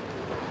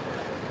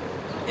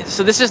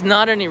 So this is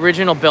not an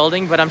original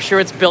building, but I'm sure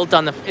it's built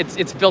on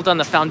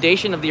the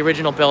foundation of the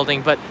original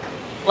building. But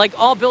like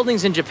all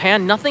buildings in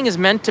Japan, nothing is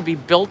meant to be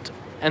built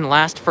and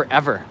last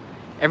forever.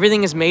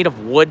 Everything is made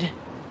of wood,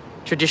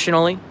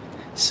 traditionally.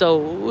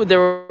 So there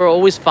are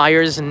always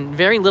fires, and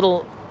very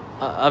little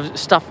of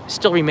stuff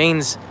still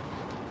remains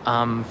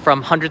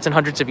from hundreds and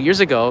hundreds of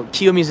years ago.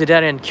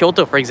 Kiyomizu-dera in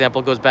Kyoto, for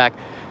example, goes back,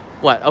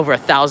 what, over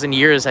 1,000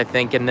 years, I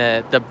think, and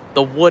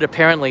the wood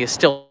apparently is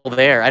still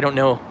there. I don't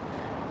know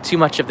too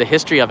much of the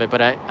history of it,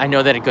 but I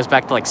know that it goes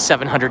back to like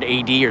 700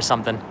 AD or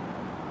something.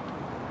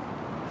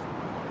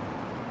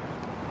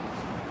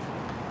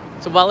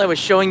 So while I was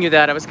showing you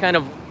that, I was kind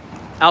of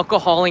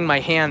alcoholing my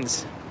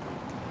hands.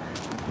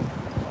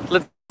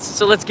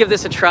 So let's give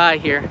this a try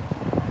here.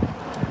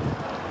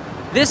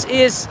 This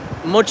is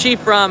mochi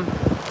from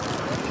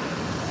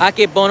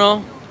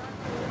Akebono,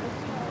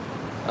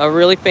 a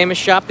really famous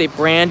shop. They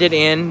branded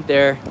in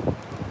their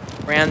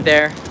brand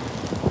there.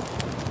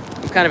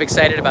 I'm kind of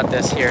excited about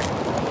this here.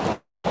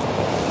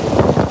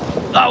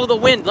 Oh, the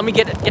wind. Let me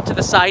get to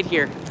the side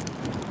here.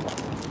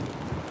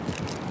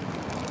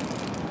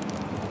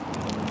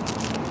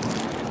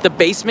 The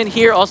basement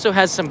here also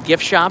has some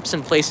gift shops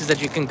and places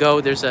that you can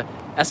go. There's a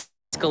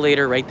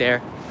escalator right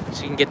there,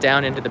 so you can get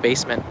down into the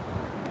basement.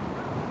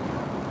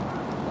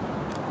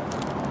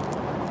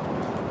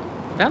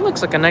 That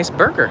looks like a nice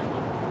burger.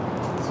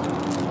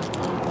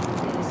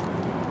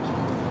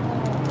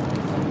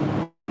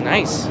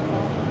 Nice.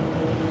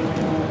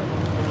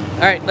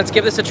 All right, let's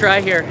give this a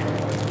try here.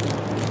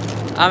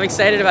 I'm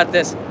excited about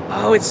this.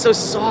 Oh, it's so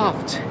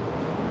soft.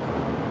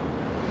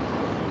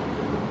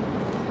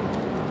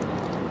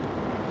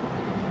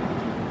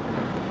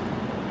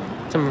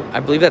 I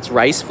believe that's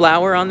rice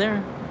flour on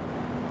there.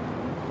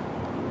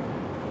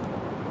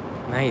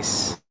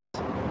 Nice.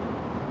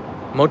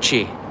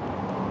 Mochi.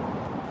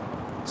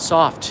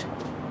 Soft.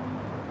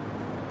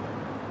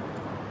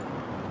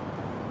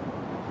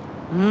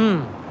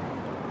 Mmm.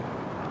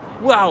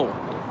 Wow.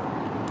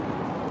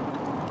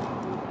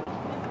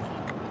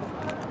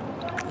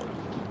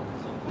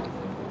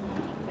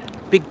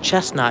 Big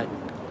chestnut.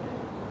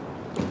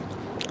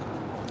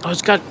 Oh,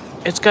 it's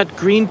got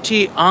green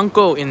tea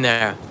anko in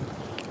there.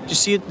 You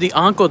see the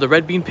anko, the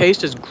red bean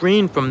paste, is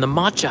green from the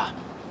matcha.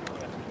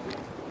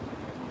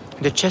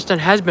 The chestnut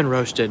has been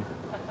roasted.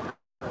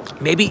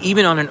 Maybe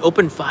even on an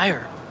open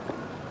fire.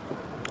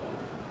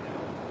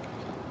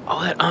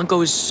 Oh, that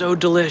anko is so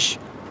delish.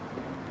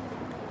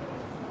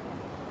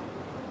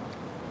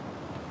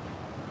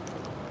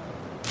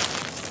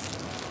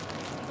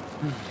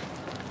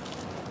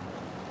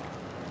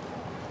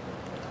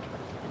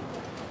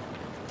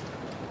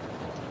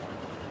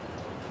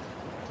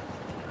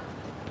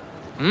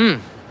 Mmm.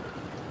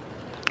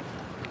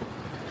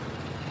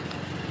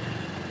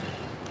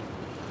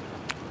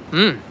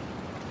 Mmm.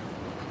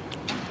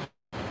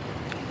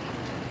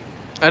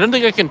 I don't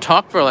think I can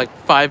talk for like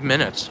 5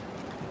 minutes.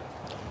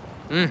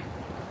 Mmm.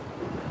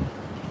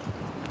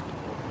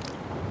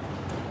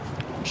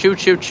 Chew,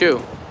 chew,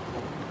 chew.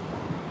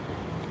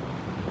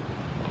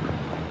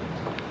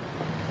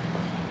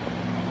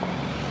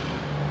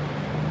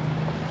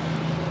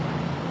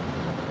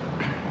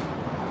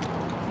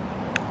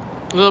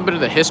 A little bit of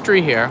the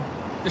history here.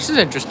 This is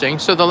interesting.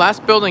 So the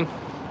last building,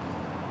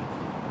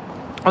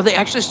 oh, they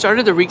actually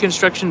started the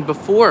reconstruction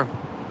before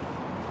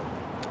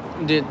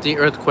the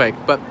earthquake,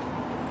 but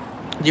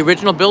the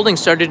original building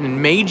started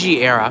in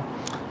Meiji era,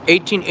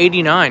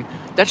 1889.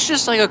 That's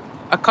just like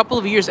a couple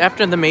of years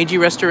after the Meiji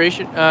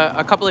Restoration,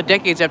 a couple of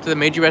decades after the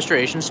Meiji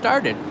Restoration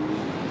started.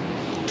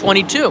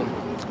 22.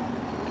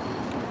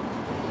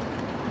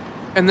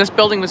 And this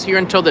building was here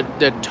until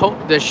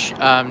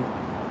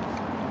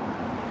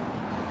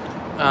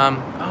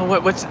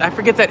I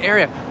forget that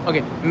area.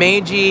 Okay,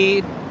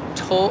 Meiji,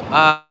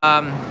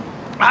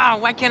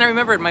 why can't I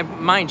remember it? My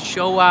mind,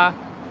 Showa,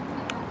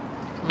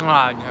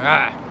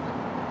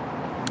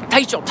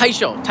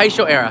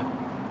 Taisho era.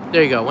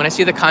 There you go. When I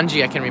see the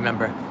kanji, I can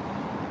remember.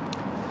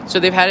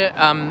 So they've had it,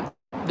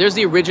 there's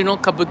the original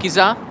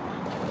Kabuki-za.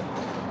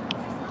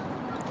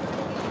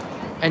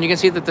 And you can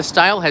see that the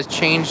style has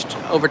changed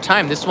over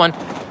time. This one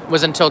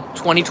was until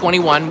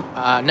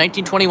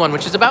 1921,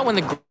 which is about when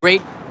the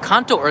Great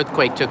Kanto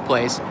earthquake took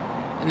place.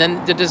 And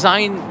then the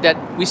design that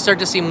we start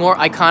to see more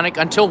iconic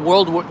until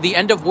the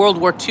end of World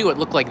War II, it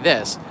looked like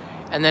this.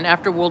 And then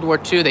after World War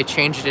II, they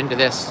changed it into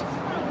this.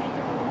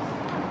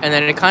 And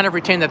then it kind of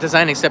retained that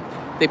design, except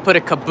they put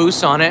a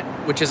caboose on it,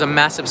 which is a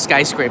massive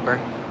skyscraper.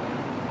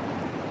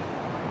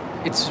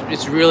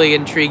 It's really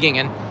intriguing.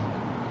 And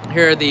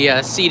here are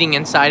the seating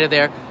inside of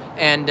there.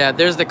 And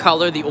there's the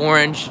color, the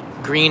orange,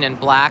 green and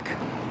black,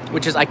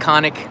 which is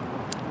iconic.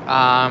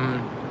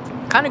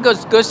 Kind of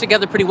goes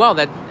together pretty well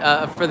that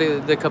for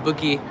the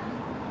Kabuki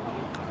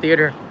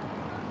theater.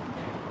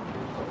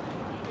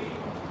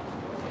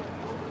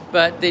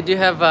 But they do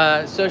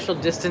have social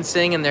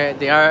distancing, and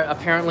they are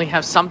apparently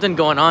have something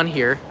going on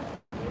here.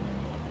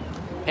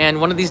 And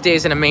one of these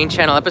days in a main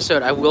channel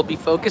episode, I will be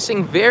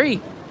focusing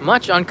very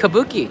much on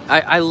Kabuki.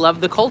 I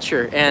love the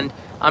culture, and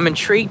I'm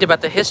intrigued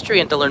about the history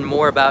and to learn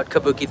more about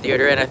Kabuki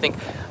theater, and I think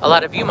a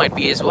lot of you might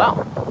be as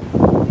well.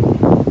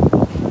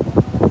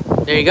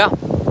 There you go.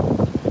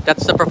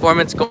 That's the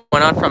performance going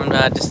on from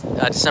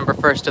December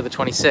 1st to the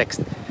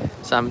 26th.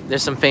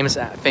 There's some famous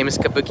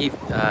Kabuki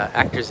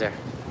actors there.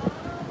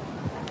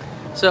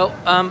 So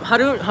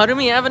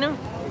Harumi Avenue,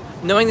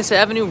 knowing this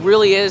avenue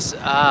really is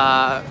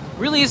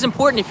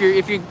important.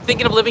 If you're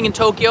thinking of living in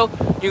Tokyo,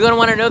 you're going to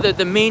want to know that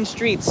the main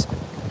streets,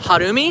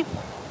 Harumi,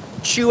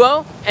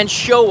 Chuo, and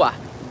Showa.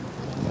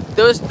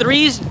 Those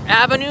three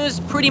avenues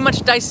pretty much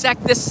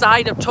dissect this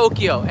side of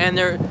Tokyo, and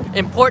they're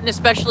important,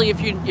 especially if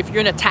you're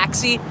in a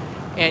taxi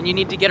and you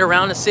need to get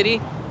around the city.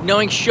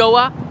 Knowing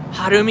Showa,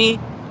 Harumi,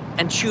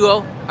 and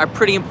Chuo are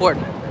pretty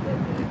important.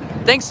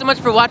 Thanks so much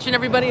for watching,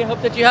 everybody. I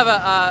hope that you have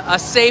a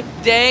safe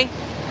day,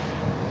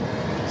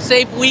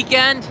 safe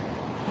weekend.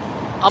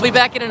 I'll be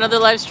back in another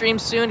live stream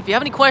soon. If you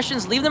have any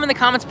questions, leave them in the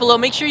comments below.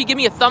 Make sure you give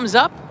me a thumbs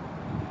up,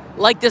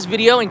 like this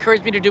video,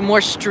 encourage me to do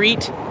more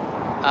street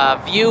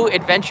view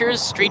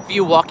adventures, street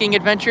view walking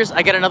adventures.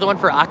 I got another one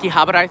for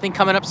Akihabara, I think,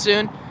 coming up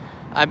soon.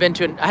 I got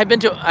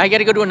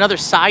to go to another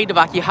side of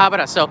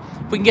Akihabara. So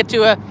if we can get to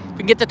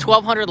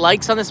 1,200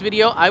 likes on this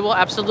video, I will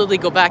absolutely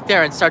go back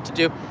there and start to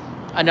do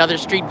another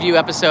street view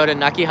episode in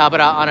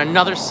Akihabara on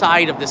another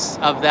side of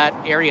that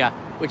area,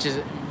 which is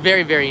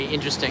very, very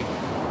interesting.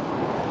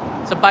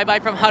 So bye-bye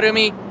from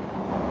Harumi.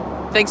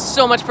 Thanks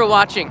so much for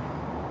watching.